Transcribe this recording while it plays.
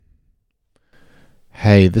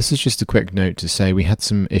Hey, this is just a quick note to say we had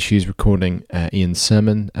some issues recording Iain's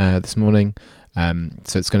sermon this morning,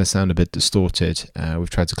 so it's going to sound a bit distorted. We've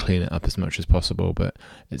tried to clean it up as much as possible, but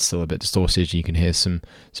it's still a bit distorted. You can hear some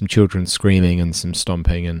children screaming and some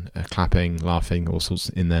stomping and clapping, laughing, all sorts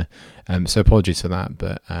in there. So apologies for that,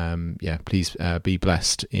 but please be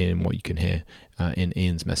blessed in what you can hear in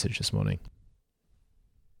Iain's message this morning.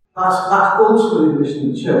 That's ultimately the mission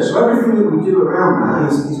of the church. So everything that we do around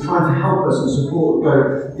that is trying to help us and support and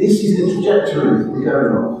go, this is the trajectory that we're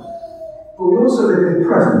going on. But we also live in the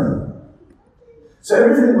present. So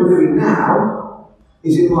everything that we're doing now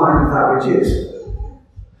is in line with that which is.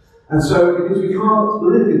 And so because we can't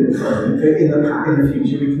live in the present, in the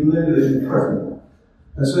future, we can only live in the present.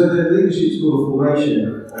 And so the leadership school of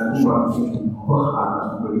formation, you might be thinking,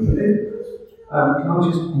 oh, that's really good. Can I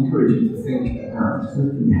just encourage you to think about just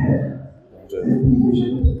lifting your head, lifting your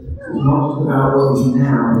vision. It's not just about what is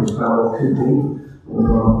now, it's about what could be, what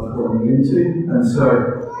God is calling you into. And so,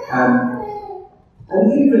 and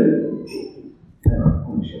even,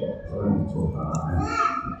 I'm sure, I don't need to talk about that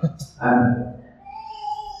now.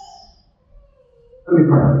 Let me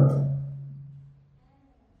pray.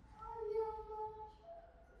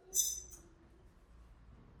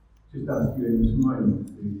 Just ask you in this moment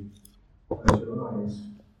to close your eyes,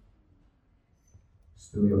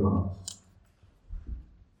 still your hearts,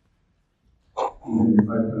 even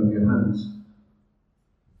open up your hands.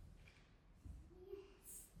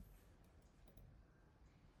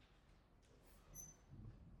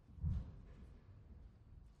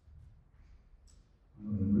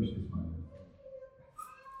 I'm going to wish this moment.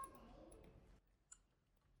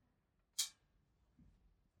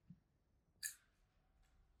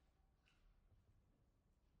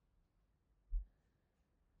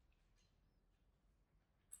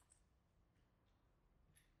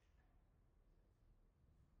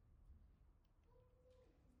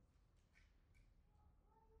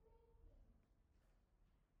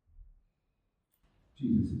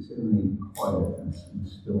 Jesus, it's in the quietness and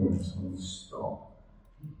stillness and stop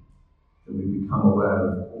that we become aware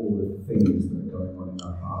of all the things that are going on in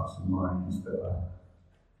our hearts and minds that are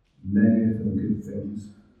many of them good things,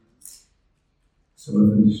 some of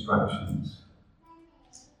them distractions,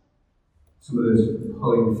 some of those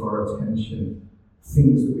pulling for our attention,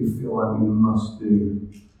 things that we feel like we must do.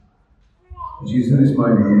 Jesus, in this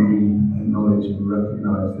moment, we acknowledge and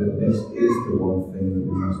recognize that this is the one thing that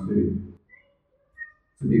we must do.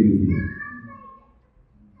 To be with you,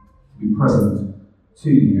 to be present to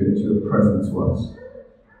you as you are present to us.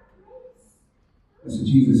 And so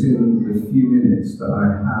Jesus, in the few minutes that I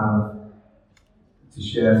have to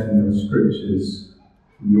share from your scriptures,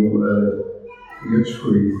 from your word, from your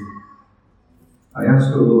truth, I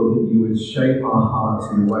ask, O Lord, that you would shape our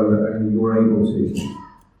hearts in a way that only you're able to. That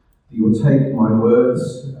you will take my words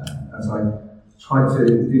as I try to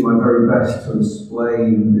do my very best to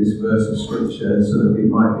explain this verse of Scripture so that it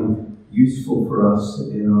might be useful for us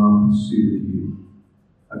in our pursuit of you.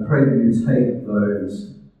 I pray that you take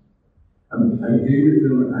those and do with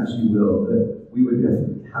them as you will, that we would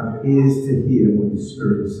have ears to hear what your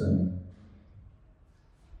Spirit is saying.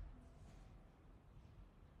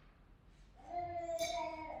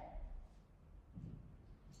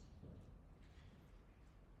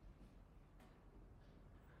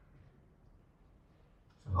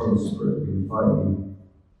 Holy Spirit, we invite you.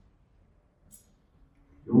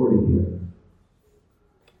 You're already here.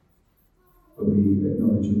 But we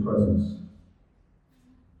acknowledge your presence.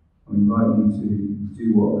 We invite you to do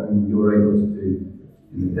what only you're able to do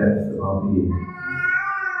in the depth of our being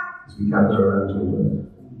as we gather around your word.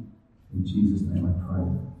 In Jesus' name I pray.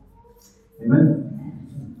 Amen?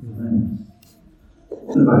 Amen. I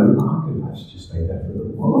don't know about you, I could actually just stay there for a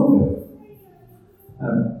little while longer.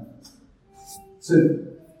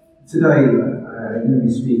 Today, I'm going to be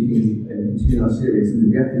speaking and continuing our series in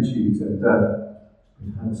the beatitudes, and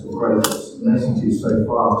we've had some great messages so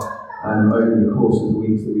far over the course of the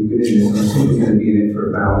weeks that we've been in this, and I think we're going to be in it for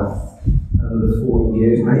about another 40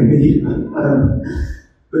 years maybe.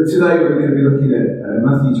 But today we're going to be looking at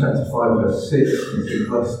Matthew chapter 5 verse 6, and it says,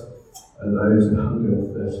 "Blessed are those who hunger and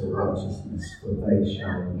thirst for righteousness, for they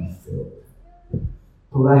shall be filled."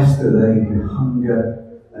 Blessed are they who hunger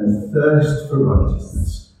and thirst for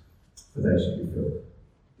righteousness, for they shall be filled.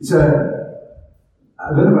 It's I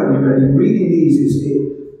don't know about you, but in reading these,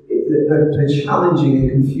 they're challenging and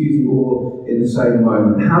confusing all in the same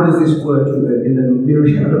moment. How does this work in the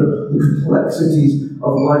myriad of the complexities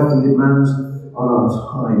of life and demands on our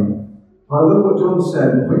time? I love what John said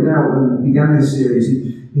and pointed out when we began this series.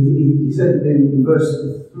 He said in verse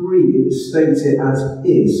 3, it states it as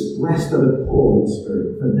is. Blessed are the poor in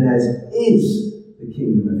spirit, for theirs is the the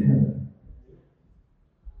kingdom of heaven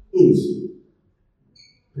is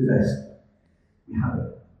possessed. We have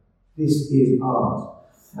it. This is ours.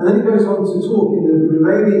 And then it goes on to talk in the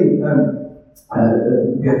remaining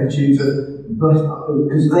beatitudes of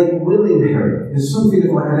because they will inherit. There's something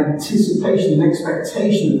of like an anticipation, an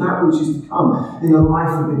expectation of that which is to come in the life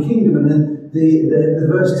of the kingdom. And then the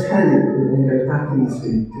verse 10 then goes back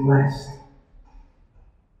into blessed.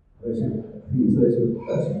 I think it's those who are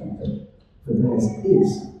persecuted, for theirs is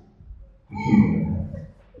the kingdom of heaven.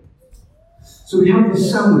 So we have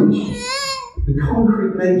this sandwich. The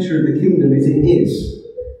concrete nature of the kingdom is it is.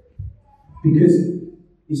 Because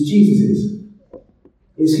it's Jesus's.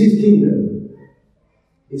 It's his kingdom.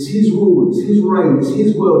 It's his rule. It's his reign. It's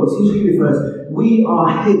his world. It's his universe. We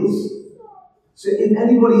are his. So if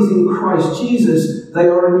anybody's in Christ Jesus, they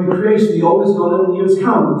are a new creation. The old is gone and the new has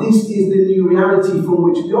come. This is the new reality from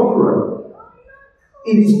which we operate.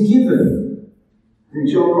 It is given.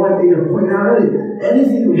 Which John rightly pointed out earlier.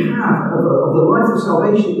 Anything we have of the life of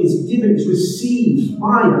salvation is given, is received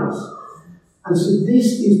by us. And so this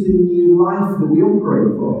is the new life that we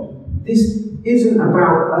operate from. This isn't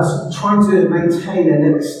about us trying to maintain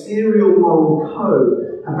an exterior moral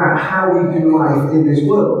code about how we do life in this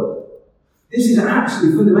world. This is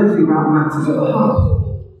actually fundamentally about matters of the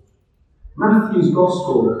heart. Matthew's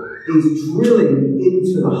gospel is drilling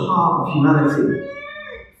into the heart of humanity.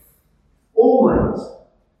 Always.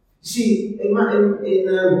 See, in Matthew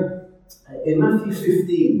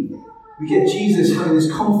 15, we get Jesus having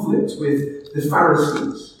this conflict with the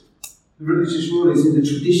Pharisees, the religious rulers, in the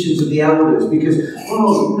traditions of the elders, because,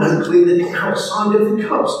 well, they don't clean the outside of the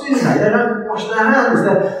cups, do they? They don't wash their hands.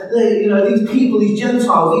 These people, these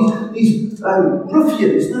Gentiles, these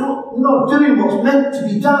ruffians, they're not doing what's meant to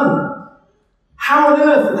be done. How on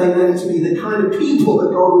earth are they meant to be the kind of people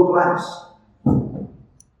that God will bless?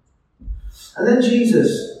 And then Jesus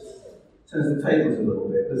turns the tables a little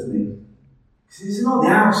bit, doesn't he? Because it's not the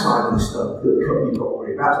outside of the stuff that you've got to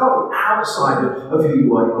worry about. It's not the outside of who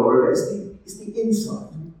you are you've got to worry about. It's the inside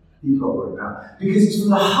you've got to worry about. Because it's from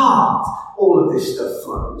the heart all of this stuff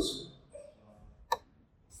flows.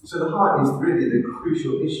 So the heart is really the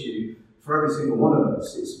crucial issue for every single one of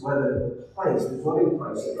us. It's whether the dwelling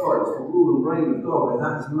place of God, it's the rule and reign of God, where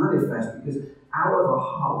that is manifest, because out of our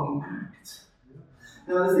heart we act.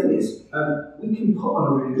 Now the thing is, we can put on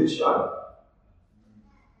a really good show.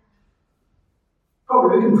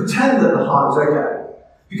 Probably we can pretend that the heart is okay.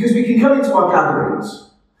 Because we can come into our gatherings,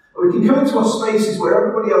 or we can come into our spaces where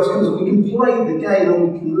everybody else comes, and we can play the game,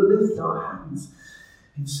 and we can lift our hands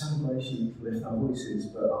in celebration, we can lift our voices,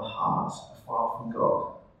 but our hearts are far from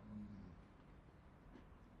God.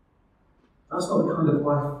 That's not the kind of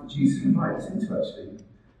life that Jesus invites us into, actually.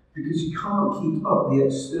 Because you can't keep up the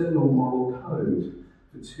external moral code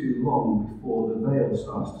for too long before the veil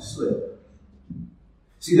starts to slip.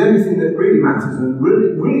 See, the only thing that really matters and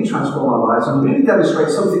really transform our lives and really demonstrate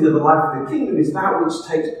something of the life of the kingdom is that which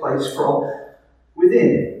takes place from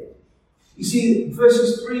within. You see,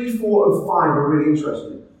 verses 3, 4, and 5 are really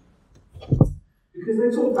interesting. Because they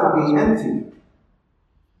talk about being empty.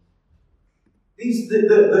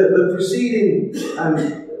 The preceding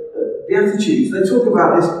Beatitudes, they talk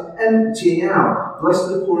about this emptying out. Blessed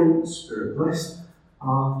are the poor in spirit. Blessed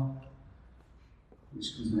are,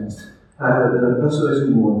 which comes next? Blessed are those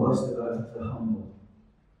who mourn. Blessed are the humble.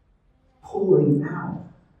 Pouring out,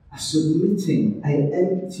 a submitting, an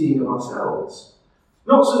emptying of ourselves.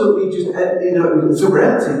 Not so that we just, so we're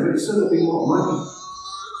empty, but it's so that we might be.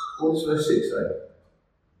 What does verse 6 say?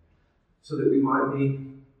 So that we might be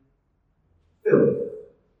filled.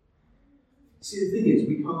 See, the thing is,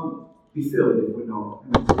 we can't be filled if we're not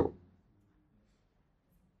empty.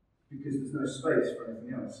 Because there's no space for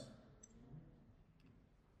anything else.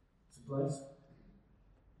 It's a blessed.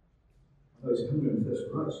 Those who hunger and thirst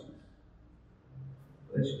for righteousness,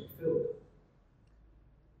 they should be filled.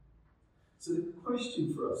 So the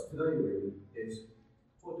question for us today really is,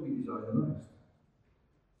 what do we desire the most?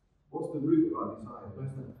 What's the root of our desire?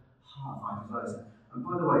 Where's the heart of our desires? And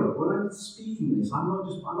by the way, when I'm speaking this, I'm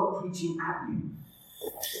not preaching at you.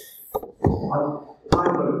 I've got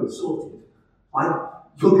it all sorted.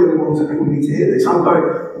 You're the only ones that really need to hear this. I'm going,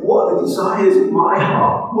 what are the desires of my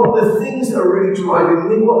heart? What are the things that are really driving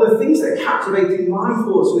me? What are the things that are captivating my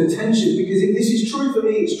thoughts and attention? Because if this is true for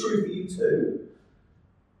me, it's true for you too.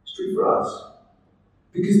 It's true for us.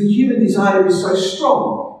 Because the human desire is so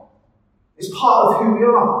strong. It's part of who we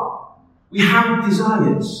are. We have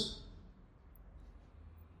desires.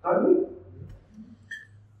 Don't we?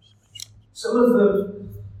 Some of them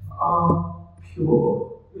are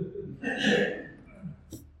pure.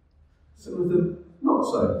 Some of them not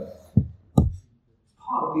so.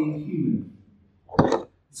 part of being human.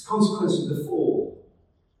 It's a consequence of the fall.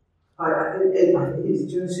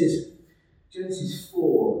 It's Genesis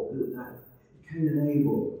 4 that Cain and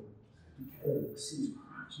Abel sees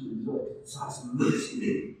corruption and desires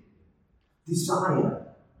mercy. Desire.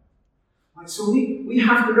 So we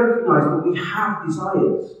have to recognise that we have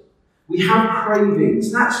desires. We have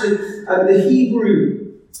cravings. And actually, the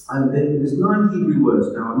Hebrew, there's 9 Hebrew words.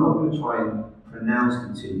 Now, I'm not going to try and pronounce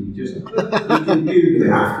them to you. You can Google it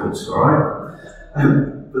afterwards, all right?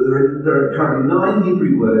 But there are currently 9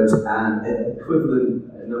 Hebrew words and an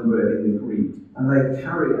equivalent number in the Greek. And they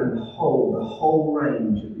carry and hold the whole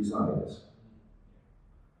range of desires.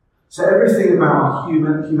 So everything about our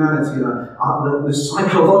humanity and the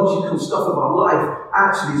psychological stuff of our life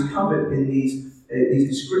actually is covered in these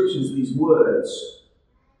descriptions, these words.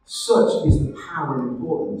 Such is the power and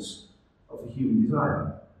importance of the human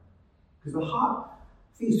desire. Because the heart,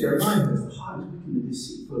 I think it's Jeremiah says, the heart is wicked and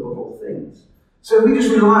deceitful above all things. So if we just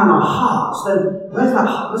rely on our hearts, then where's a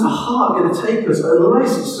heart going to take us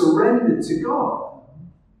unless it's surrendered to God?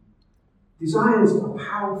 Desires are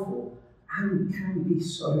powerful and can be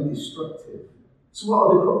so destructive. So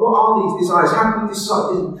what are these desires? How can we describe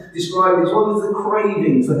these? What are the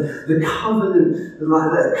cravings, the covenant,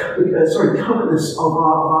 covetousness of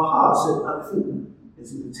our hearts? I think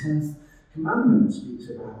it's in the 10th commandment speaks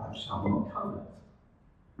about, "I shall not covet."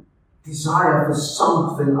 Desire for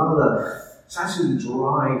something other. It's actually the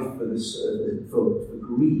drive for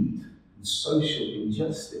greed and social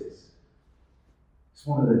injustice. It's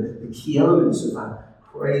one of the key elements of that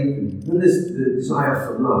craving. Then there's the desire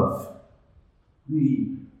for love.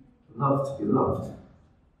 We love to be loved.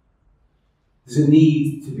 There's a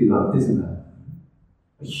need to be loved, isn't there?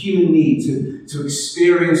 A human need to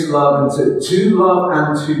experience love and to love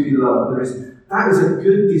and to be loved. That is a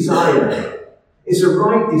good desire. It's a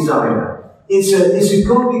right desire. It's a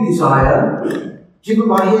godly desire given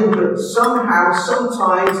by Him, but somehow,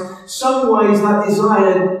 sometimes, some ways that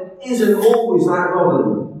desire isn't always that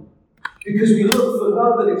godly. Because we look for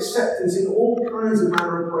love and acceptance in all kinds of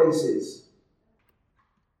manner and places.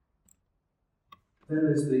 Then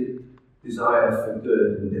there's the desire for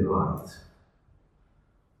good and delight.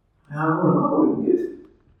 I want to be good.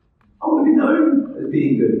 I want to be known as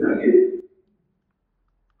being good, don't you?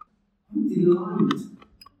 Delight.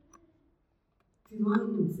 Delight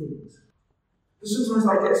in things. But sometimes I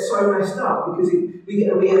get so messed up because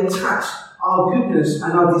we attach our goodness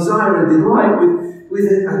and our desire and delight with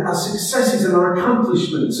our successes and our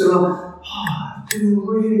accomplishments and I'm doing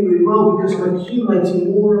really, really well because I'm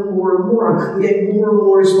accumulating more and more and more. I'm getting more and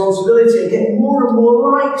more responsibility. I'm getting more and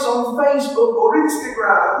more likes on Facebook or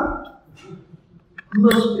Instagram.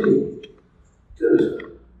 Must be good.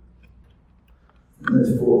 And there's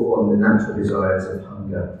the fourth one, the natural desires of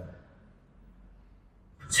hunger.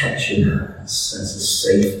 Protection, a sense of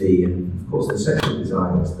safety, and of course the sexual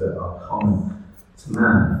desires that are common to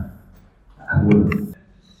man and woman.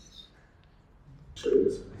 True,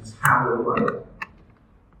 it's how we're wired.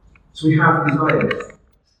 So we have desires.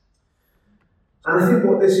 And I think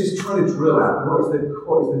what this is trying to drill at, what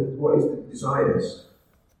is the desires?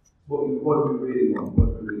 What do we really want? What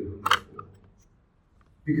do we really hungry for?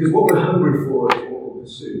 Because what we're hungry for is what we'll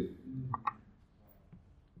pursue.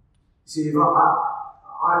 See, if I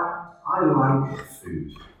like food.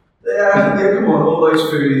 Yeah, come on, all those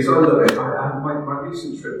foodies, I love it. My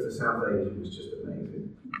recent trip to South Asia was just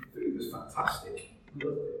amazing. Food was fantastic.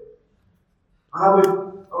 Loved it. I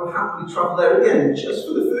would happily travel there again just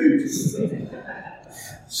for the food.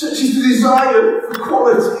 Such is the desire for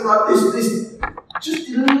quality, like this just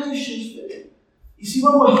delicious food. You see,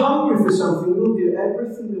 when we're hungry for something, we'll do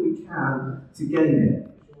everything that we can to gain it.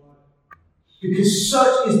 Because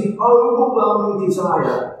such is the overwhelming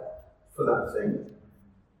desire for that thing.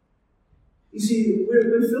 You see,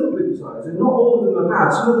 we're filled with desires, and not all of them are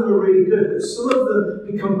bad. Some of them are really good, but some of them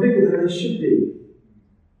become bigger than they should be.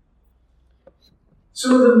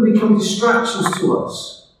 Some of them become distractions to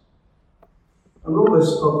us and rob us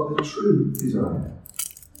of the true desire.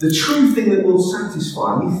 The true thing that will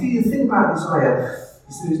satisfy. You see, the thing about desire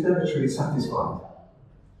is that it's never truly satisfied.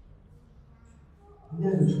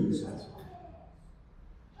 Never truly satisfied.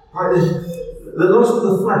 Right, the lust of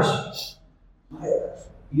the flesh.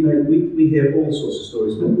 You know, we hear all sorts of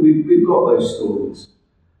stories. We've got those stories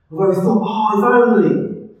where we thought,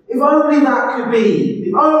 if only that could be,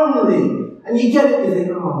 if only. And you get it and you think,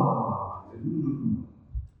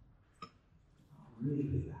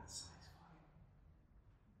 really that satisfying.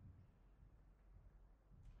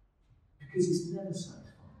 Because it's never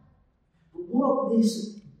satisfying. But what this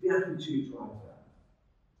beatitude drives at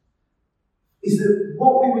is that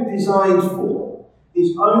what we were designed for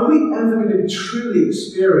is only ever going to be truly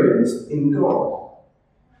experienced in God.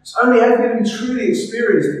 It's only ever going to be truly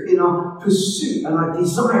experienced in our pursuit and our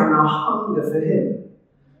desire and our hunger for Him.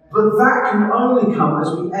 But that can only come as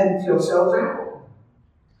we empty ourselves out.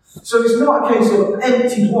 So it's not a case of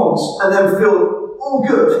emptied once and then feel all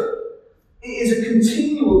good. It is a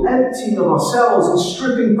continual emptying of ourselves and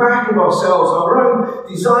stripping back of ourselves, our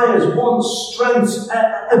own desires, wants, strengths,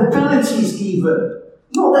 abilities even.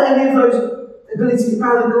 Not that any of those abilities are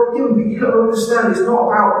bad and God-given, but you've got to understand it's not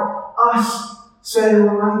about us saying,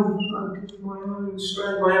 well, I'm good with my own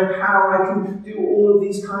strength, my own power, I can do all of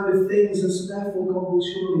these kind of things, and so therefore God will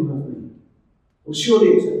surely love me. Well, surely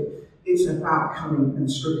it's about coming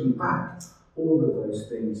and stripping back all of those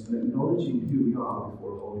things and acknowledging who we are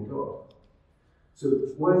before a holy God. So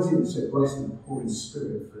why is it so blessed and the poor in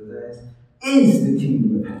spirit, for theirs is the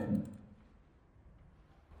kingdom of heaven?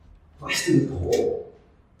 Blessed are the poor.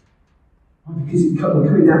 Why? Because we're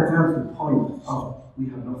coming down to the point of we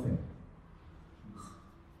have nothing.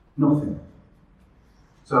 Nothing.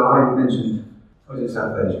 So I mentioned I was in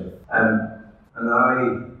South Asia, and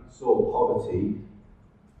I saw poverty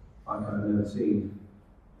like I've never seen.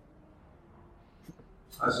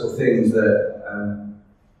 I saw things that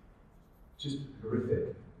just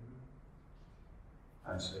horrific,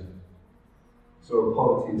 actually. So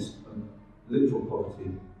poverty is literal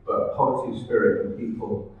poverty, but poverty of spirit and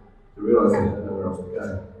people to realise they have nowhere else to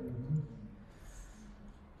go.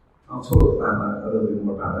 I'll talk about that a little bit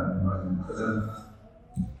more about that in a moment. But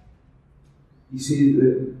you see,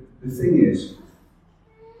 the thing is,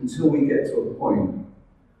 until we get to a point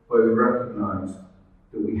where we recognise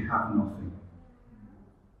that we have nothing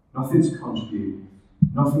to contribute,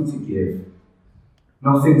 nothing to give,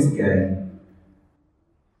 nothing to gain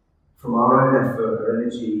from our own effort, our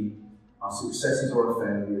energy, our successes or our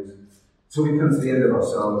failures, till we come to the end of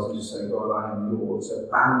ourselves and just say, God, I am yours,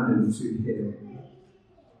 abandoned to Him,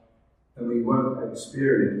 then we won't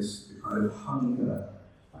experience the kind of hunger that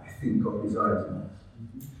I think God desires in us.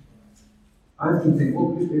 I often think, what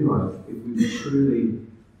would it be like if we were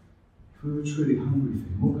truly hungry for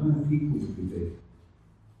Him? What kind of people would we be?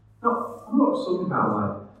 No, I'm not talking about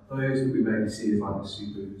like those that we maybe see as like the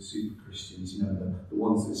super Christians, the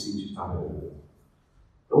ones that seem to have it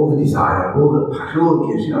all the desire, all the passion, all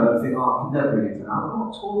the gifts, I think, I can never really do that. I'm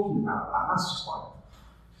not talking about that. That's just like,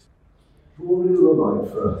 what would it look like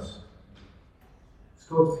for us? It's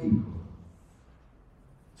God's people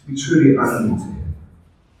to be truly abandoned to Him,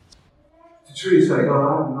 to truly say, God, I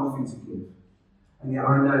have nothing to give. And yet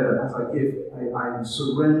I know that as I give, I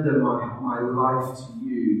surrender my life to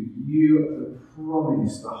you. You, the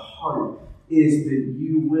promise, the hope is that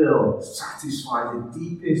you will satisfy the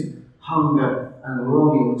deepest hunger and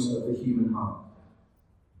longings of the human heart.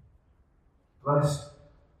 Blessed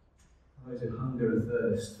are those who hunger and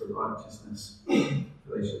thirst for righteousness,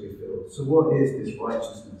 for they shall be filled. So what is this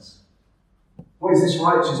righteousness? What is this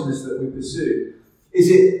righteousness that we pursue? Is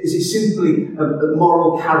it simply a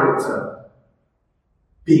moral character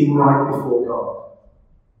being right before God?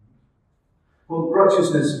 Well,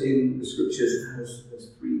 righteousness in the scriptures has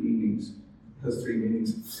three meanings. Has three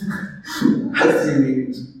meanings.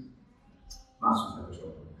 Maths was never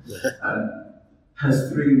trouble. Has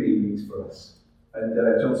three meanings for us. And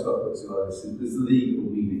John Scott puts it like this: there's the legal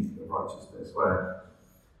meaning of righteousness, where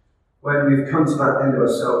when we've come to that end of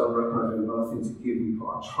ourselves and recognise we've got nothing to give, we put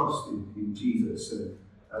our trust in Jesus and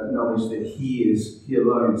acknowledge that He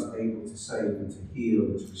alone is able to save and to heal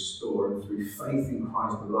and to restore, and through faith in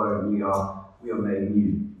Christ alone we are made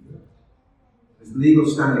new. As legal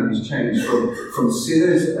standing has changed from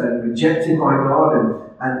sinners and rejected by God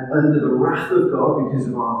and under the wrath of God because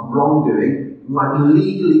of our wrongdoing, like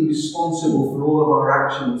legally responsible for all of our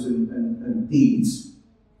actions and deeds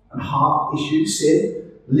and heart issues,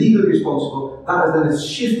 sin, legally responsible, that has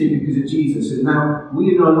shifted because of Jesus, and now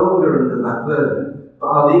we are no longer under that burden, but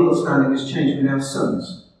our legal standing has changed. We're now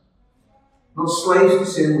sons. Not slaves to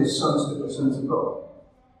sin, we're sons of God.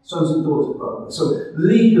 Sons and daughters of God. So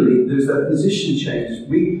legally, there's that position change.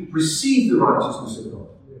 We receive the righteousness of God.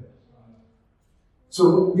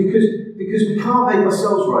 So because we can't make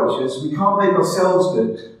ourselves righteous, we can't make ourselves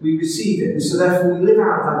good, we receive it. And so therefore we live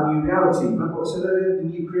out that new reality. Remember what I said earlier, the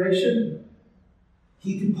new creation?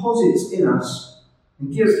 He deposits in us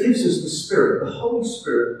and gives us the Spirit, the Holy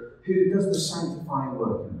Spirit, who does the sanctifying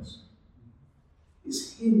work in us.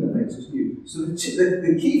 It's Him that makes us new. So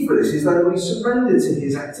the key for this is that we surrender to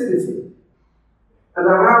His activity and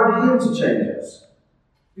allow Him to change us,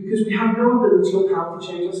 because we have no ability or power to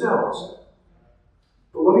change ourselves.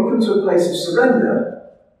 But when we come to a place of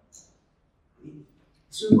surrender,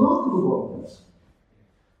 it's remarkable what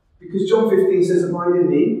He does. Because John 15 says, abide in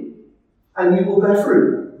me, and you will bear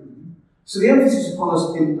fruit. So the emphasis upon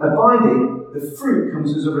us in abiding, the fruit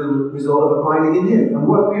comes as a result of abiding in him. And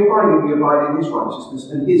what do we abide in? We abide in his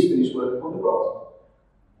righteousness and his finished work upon the cross.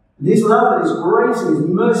 And his love and his grace and his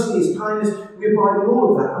mercy and his kindness, we abide in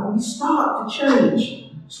all of that. And we start to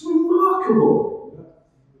change. It's remarkable.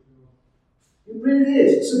 It really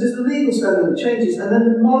is. So there's the legal standing that changes, and then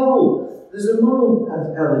there's a moral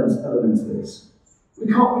element to this. We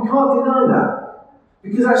can't deny that.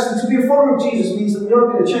 Because actually to be a follower of Jesus means that we are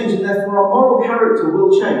going to change, and therefore our moral character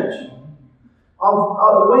will change.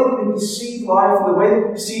 The way that we perceive life and the way that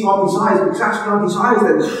we perceive our desires, because actually our desires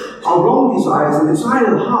then, our wrong desires and the desire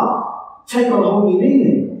of the heart, take on a whole new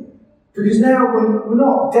meaning. Because now we're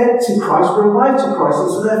not dead to Christ, we're alive to Christ, and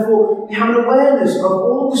so therefore we have an awareness of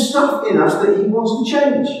all the stuff in us that he wants to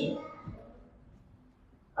change.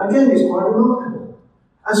 Again, it's quite remarkable.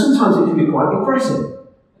 And sometimes it can be quite depressing.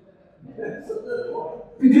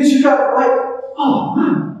 Because you go like, oh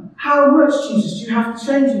man, how much, Jesus, do you have to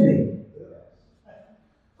change in me?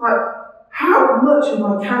 Like, how much of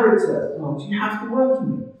my character do you have to work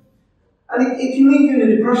in me? And it can leave you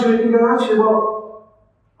in a depression. It can go, actually, well,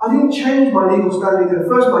 I didn't change my legal standing in the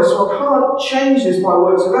first place, so I can't change this by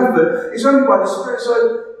works of effort. It's only by the Spirit.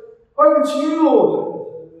 So, over to you,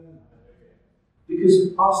 Lord.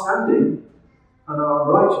 Because our standing and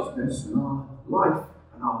our righteousness and our life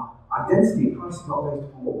and our identity in Christ is not based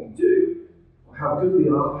upon what we do, or how good we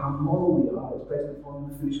are, how moral we are. It's based upon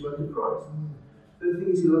the finished work of Christ. But the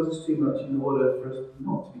thing is, he loves us too much in order for us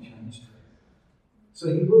not to be changed. So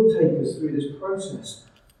he will take us through this process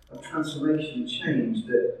of transformation and change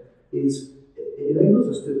that it enables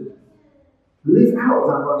us to live out of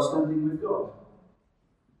that right standing with God.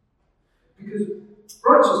 Because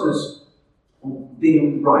righteousness, or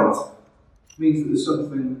being right, means that there's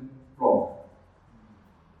something wrong.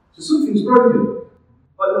 So something's broken.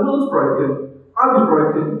 Like the world's broken, I was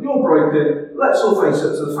broken, you're broken. Let's all face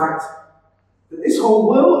up to the fact that this whole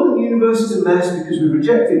world and universe is a mess because we've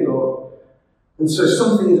rejected God. And so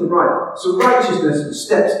something isn't right. So righteousness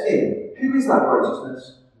steps in. Who is that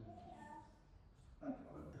righteousness?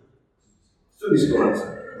 Sunday school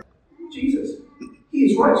answer. Jesus. He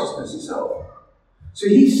is righteousness itself. So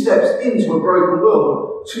he steps into a broken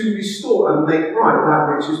world to restore and make right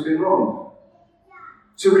that which has been wrong.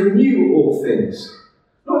 To renew all things.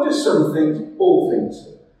 Not just some things, all things.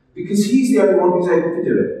 Because he's the only one who's able to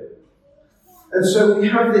do it. And so we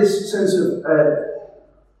have this sense of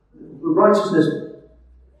righteousness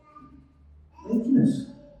making us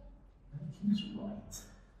right,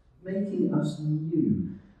 making us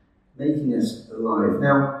new, making us alive.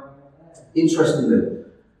 Now, interestingly,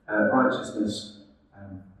 righteousness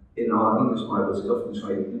in our English Bibles is often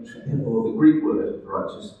translated, or the Greek word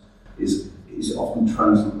righteous is often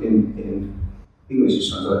translated in English is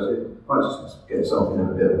translated righteousness. Get yourself in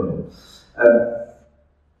a bit of money.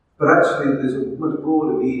 But actually, there's a much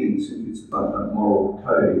broader meaning since it's about that moral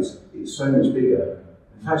code. It's so much bigger.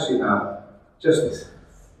 It's actually about justice.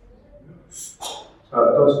 It's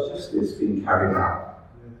about God's justice being carried out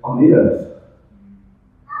on the earth,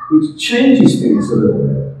 which changes things a little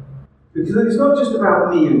bit. Because it's not just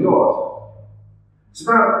about me and God. It's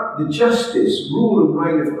about the justice, rule and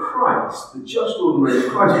reign of Christ, the just rule and reign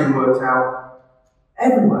of Christ being worked out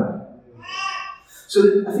everywhere.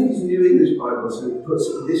 So I think it's a New English Bible, so it puts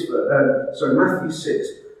this, Matthew 6,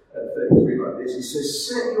 33 like this. It says,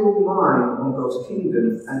 set your mind on God's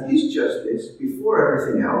kingdom and his justice before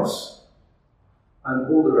everything else, and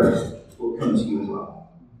all the rest will come to you as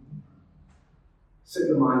well. Set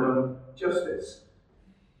your mind on justice.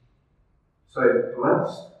 So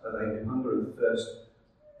blessed are they who hunger and thirst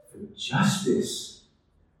for justice,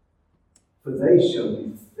 for they shall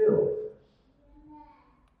be filled.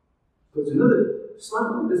 But it's another slant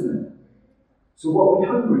on, isn't it? So what are we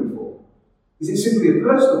hungering for? Is it simply a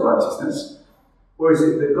personal righteousness, or is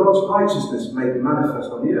it that God's righteousness may be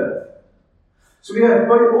manifest on the earth? So we have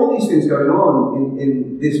all these things going on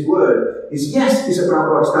in this word. Yes, it's about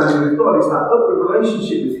right standing with God. It's that upward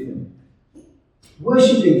relationship with him.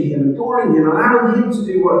 Worshipping him, adoring him, allowing him to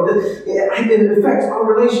do what he does. It affects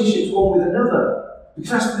our relationships one with another.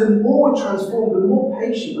 Because the more we're transformed, the more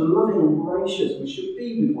patient and loving and gracious we should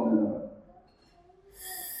be with one another.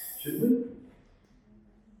 Should we?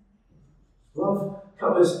 Love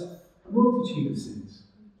covers a multitude of sins.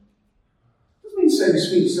 Doesn't mean to say we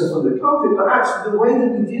sweep stuff under the carpet, but actually the way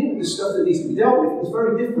that we deal with the stuff that needs to be dealt with is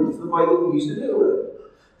very different to the way that we used to deal with it.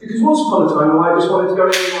 Because once upon a time, I just wanted to go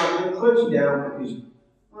in and like, close you down because,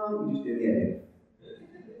 well, you just do the editing.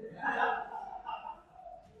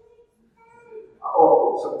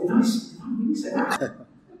 Oh, sorry, did I really say that?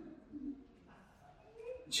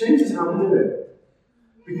 It changes how we do it.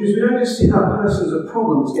 Because we don't just see that person as a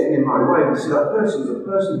problem that's getting in my way, we see that person as a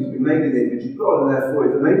person who's been made in the image of God, and therefore,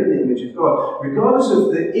 if they're made in the image of God, regardless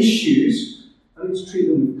of the issues, I need to treat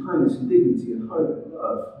them with kindness and dignity and hope and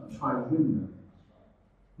love and try and win them.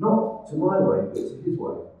 Not to my way, but to his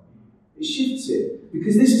way. It shifts it.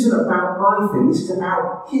 Because this isn't about my thing, this is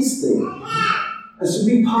about his thing. And so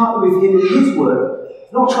we partner with him in his work,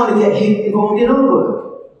 not trying to get him involved in our work.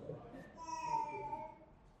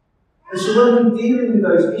 And so when we're dealing with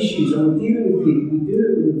those issues and we're dealing with people, we do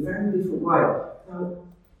it in a very different way. Now,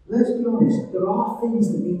 let's be honest, there are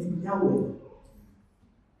things that need to be dealt with.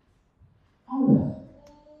 Aren't there?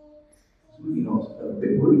 Some of you are a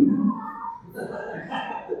bit worried now.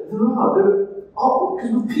 There are,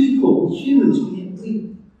 because we're people, we're humans, we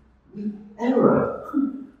error.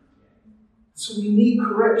 So we need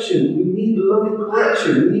correction, we need loving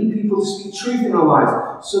correction, we need people to speak truth in our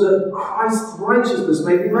lives so that Christ's righteousness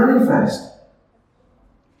may be manifest.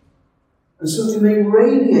 And so we may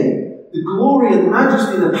radiate the glory and the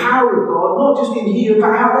majesty and the power of God, not just in here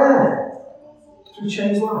but out there, through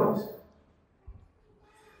changed lives.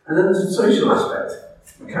 And then there's a social aspect,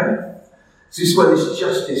 okay? So this is where this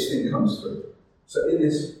justice thing comes through. So in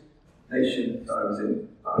this nation that I was in,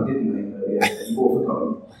 that I didn't name earlier, and you've all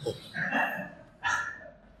forgotten,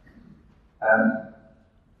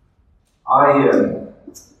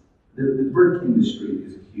 the brick industry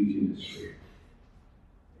is a huge industry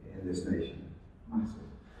in this nation, massive.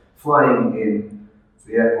 Flying in to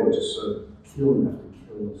the airport just sort of killing after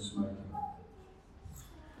killing smoking.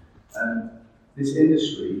 This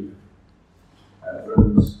industry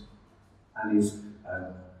runs and his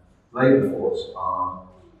labour force are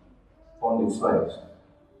bonded slaves.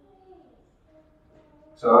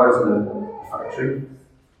 So I was in a factory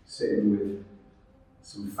sitting with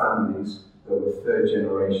some families that were third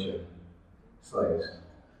generation slaves,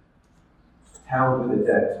 held with a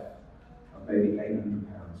debt of maybe £800,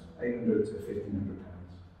 £800 to £1,500.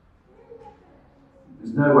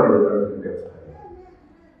 There's no way that they're ever going to be able to pay it.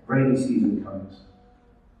 Rainy season comes,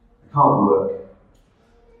 they can't work,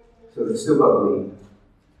 so they've still got to leave.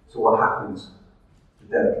 So what happens? The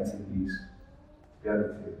debt continues to be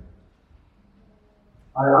added to.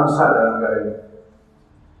 I'm sat there and going,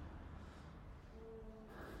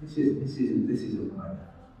 this isn't right.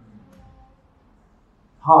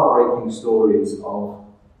 Heartbreaking stories of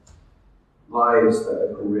lives that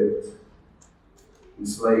are gripped in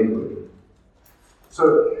slavery. So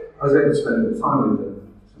I was able to spend a bit of time with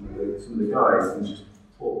them, some of the guys, and just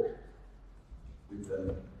talk with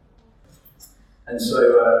them. And so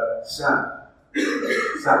sat with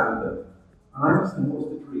them, and I asked them, what's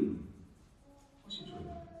the dream? What's your dream?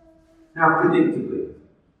 Now, predictably,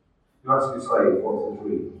 you ask a slave, what's the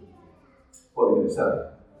dream? What are they going to say?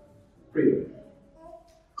 Freedom.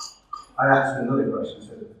 I asked him another question. I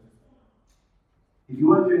said, if you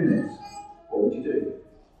weren't doing this, what would you do?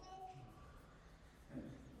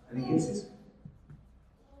 And he kisses.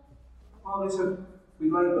 Well, they said,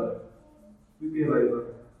 we'd labour. We'd be a labourer.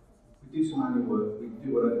 We'd do some manual work. We'd do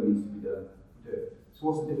whatever needs to be done. We'd do it. So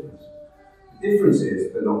what's the difference? The difference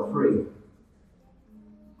is they're not free.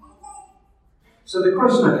 So the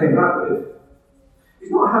question I came back with is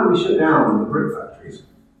not how do we shut down the brick factories.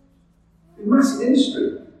 It's a massive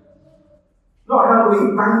industry. Not how do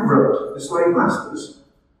we bankrupt the slave masters,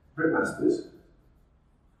 brick masters.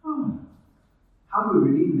 Oh, how do we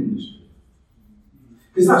redeem the industry?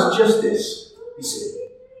 Because that's justice, you see.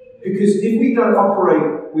 Because if we don't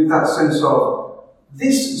operate with that sense of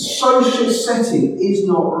this social setting is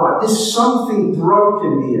not right, there's something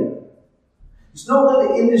broken here. It's not that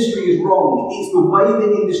the industry is wrong, it's the way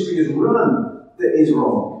the industry is run that is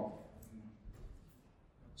wrong.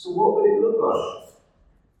 So what would it look like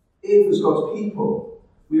if, as God's people,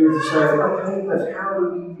 we were to say, okay, but how do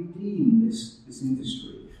we redeem this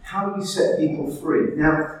industry? How do we set people free?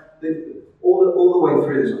 Now, all the way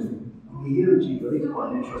through this, the year of Jubilee is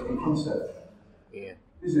quite an interesting concept. Yeah.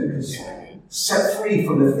 Isn't it? Because set free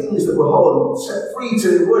from the things that we're holding, set free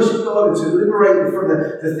to worship God and to liberate from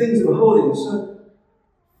the things that we're holding. So,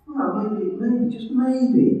 well, maybe, just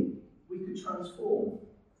maybe, we could transform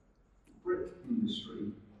the brick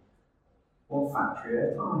industry one factory at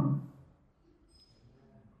a time.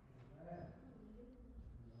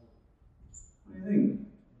 What do you think?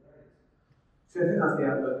 See, I think that's the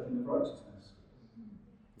outworking of righteousness.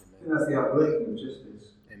 I think that's the outworking of justice.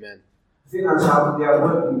 Amen. I think that's how the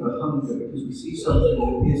outworking of the hunger, because we see something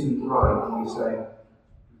that isn't right and we say,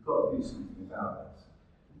 we've got to do something about this.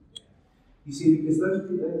 You see, because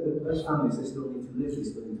those families, they still need to live, they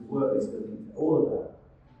still need to work, they still need to, all of that.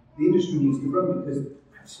 The industry needs to run because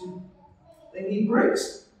actually they need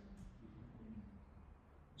bricks.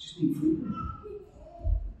 We just need freedom.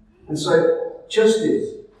 And so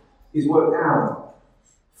justice is worked out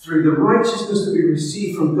through the righteousness that we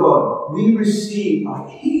receive from God. We receive like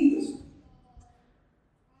He does.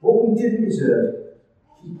 What we didn't deserve,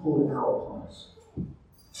 He poured it out upon us.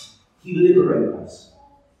 He liberated us.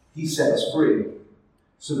 He set us free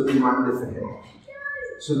so that we might live for Him,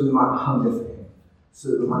 so that we might hunger for Him, so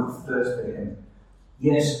that we might thirst for Him.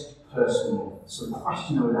 Yes, personally. So the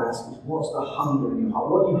question I would ask is, what's the hunger in your heart?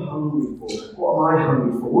 What are you hungry for? What am I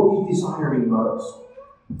hungry for? What are you desiring most?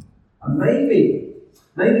 And maybe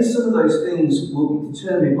some of those things will be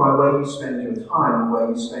determined by where you spend your time, where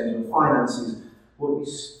you spend your finances, what you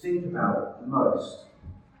think about the most.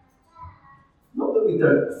 Not that we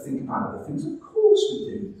don't think about other things, of course we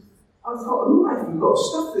do. I've got a life, we've got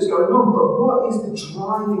stuff that's going on, but what is the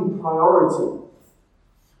driving priority?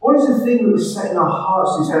 What is the thing that we're setting our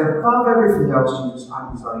hearts to say, above everything else, Jesus,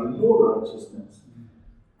 I desire your righteousness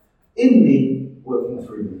in me, working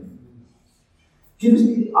through me. Give us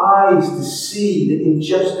the eyes to see the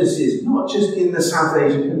injustices, not just in the South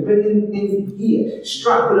Asian, but in here,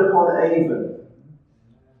 Stratford upon Avon.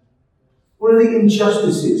 What are the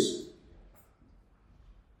injustices?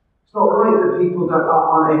 It's not right that people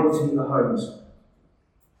aren't able to leave their homes.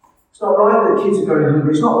 It's not right that kids are going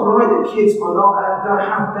hungry. It's not right that kids don't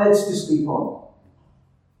have beds to sleep on.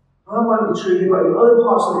 And that might be true here, but in other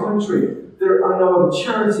parts of the country, I know of a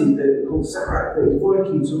charity called Sarak that is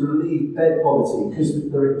working to relieve bed poverty because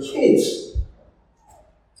there are kids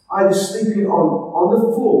either sleeping on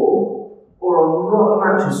the floor or on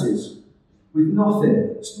rotten mattresses with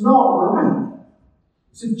nothing. It's not right.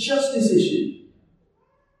 It's a justice issue.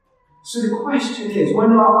 So the question is,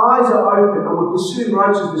 when our eyes are open and we're pursuing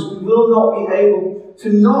righteousness, we will not be able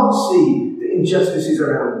to not see the injustices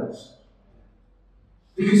around us.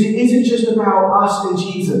 Because it isn't just about us and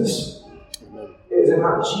Jesus. It is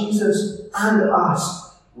about Jesus and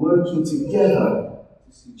us working together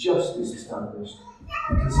to see justice established.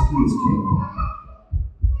 Because He is King.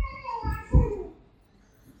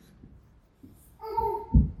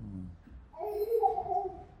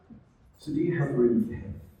 So do you have room for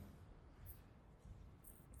Him?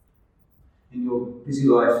 In your busy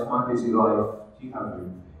life, my busy life, do you have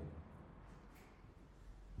room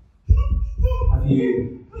for Him? Have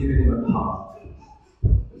you given Him a part,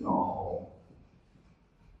 but not a whole?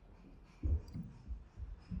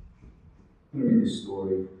 I'm going to read this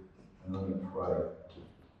story, and I'm going to pray,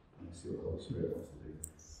 and see what the Holy Spirit wants to do.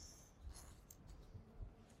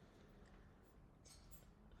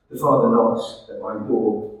 The father knocks at my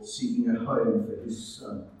door, seeking a home for his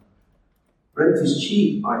son. Rent is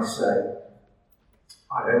cheap, I say.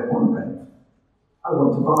 I don't want rent. I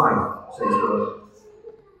want to buy, says God.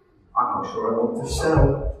 I'm not sure I want to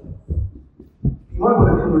sell. You might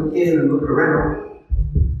want to come in and look around.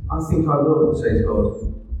 I think I will, says God.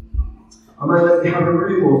 I may let you have a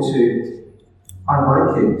room or two. I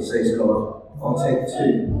like it, says God. I'll take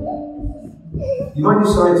 2. You might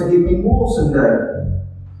decide to give me more someday.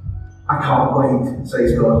 I can't wait,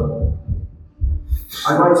 says God.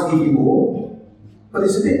 I'd like to give you more, but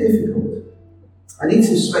it's a bit difficult. I need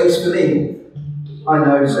some space for me. I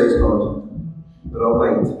know, says God, but I'll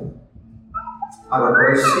wait. I like what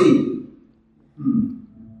I see.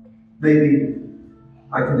 Maybe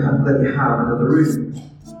I can let you have another room.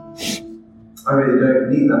 I really don't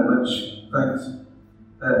need that much,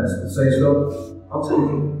 thanks, says God. I'll take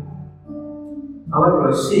it. I like what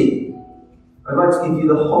I see. I'd like to give you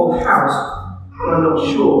the whole house, but I'm not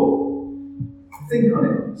sure. Think on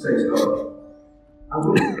it, says God. I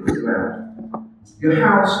wouldn't put you out. Your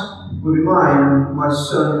house would be mine and my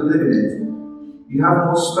son would live in it. You'd have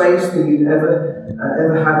more space than you'd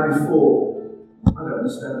ever had before. I don't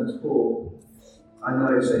understand at all. I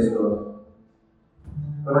know, says God.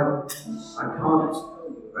 But I can't tell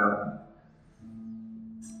you about it.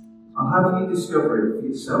 I'll have you discover it for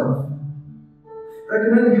yourself. That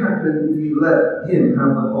can only happen if you let Him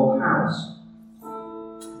have the whole house. A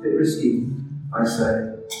bit risky, I say.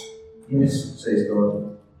 Yes, says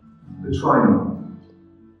God. But try me.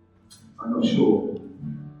 I'm not sure.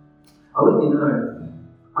 I'll let you know.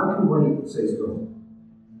 I can wait, says God.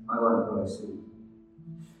 I like what I see.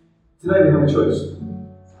 Today we have a choice.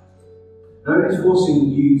 Nobody's forcing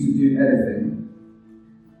you to do anything.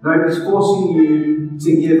 Nobody's forcing you to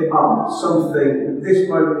give up something at this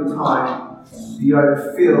moment in time that you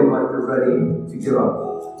don't feel like you're ready to give up.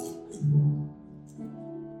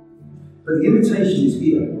 But the invitation is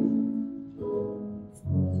here.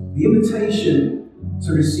 The invitation to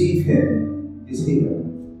receive Him is here.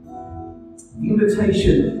 The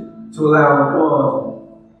invitation to allow God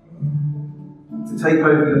take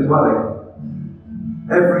over your dwelling.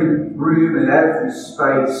 Every room and every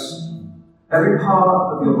space, every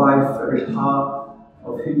part of your life, every part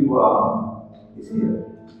of who you are is here.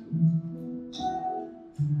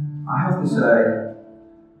 I have to say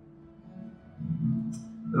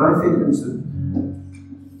that I think it's the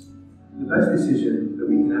best decision that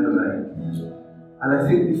we can ever make. And I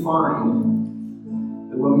think we find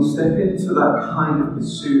that when we step into that kind of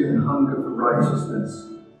pursuit and hunger for righteousness,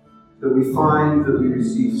 that we find that we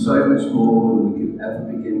receive so much more than we could ever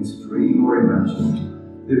begin to dream or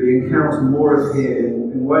imagine. That we encounter more of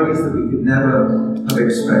Him in ways that we could never have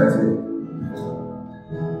expected.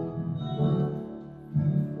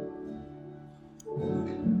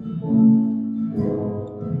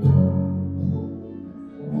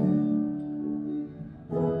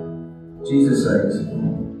 Jesus says,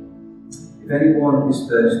 "If anyone is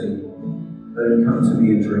thirsty, let him come to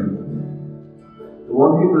me and drink. The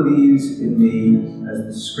one who believes in me, as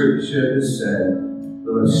the scripture has said,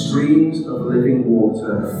 will have streams of living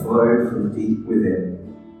water flow from deep within."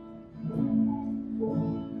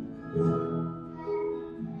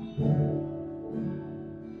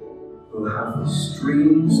 Will have the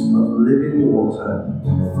streams of living water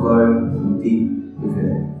flow from deep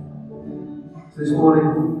within. So this morning,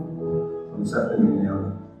 this afternoon now,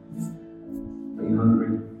 are you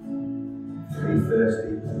hungry? Are you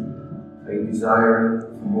thirsty? Are you desiring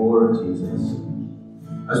more of Jesus?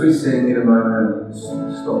 As we sing in a moment,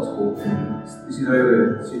 stop talking. This is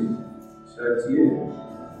over to you. It's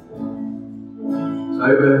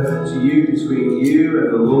over to you, between you and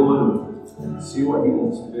the Lord, and see what He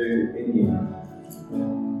wants to do in you.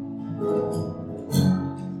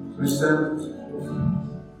 So we stand.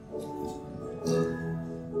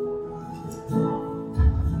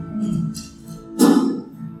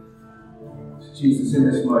 Jesus, in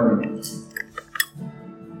this moment,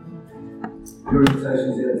 your invitation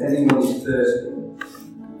is that anyone who's thirsty,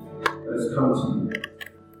 let us come to you.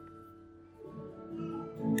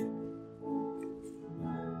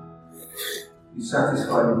 You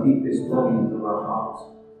satisfy the deepest longings of our hearts.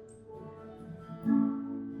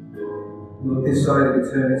 Lord, this side of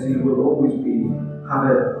eternity will always have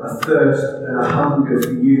a thirst and a hunger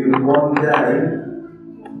for you, that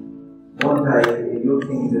one day in your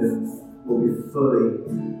kingdom will be fully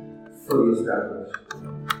established,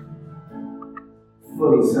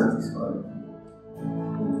 fully satisfied.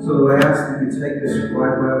 So Lord, I ask that you take us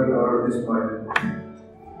right where we are at this moment,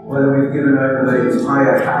 whether we've given over the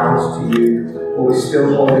entire house to you, or we're still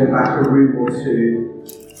holding back a room or two.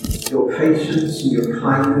 Your patience and your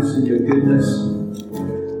kindness and your goodness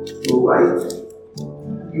will wait.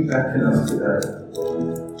 You beckon us today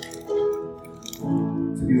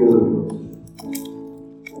to be all of yours.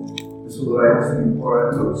 So Lord, I ask that you pour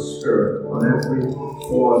out your Spirit on every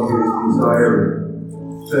one who is desiring,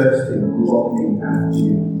 thirsting, longing after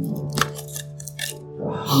you. The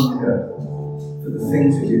hunger for the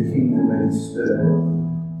things of your kingdom may be stirred.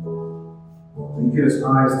 And give us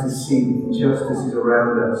eyes to see the injustices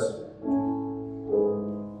around us,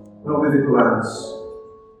 not with a glance,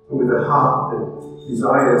 but with a heart that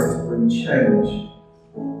desires to bring change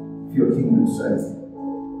for your kingdom's sake.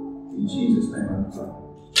 In Jesus' name I pray.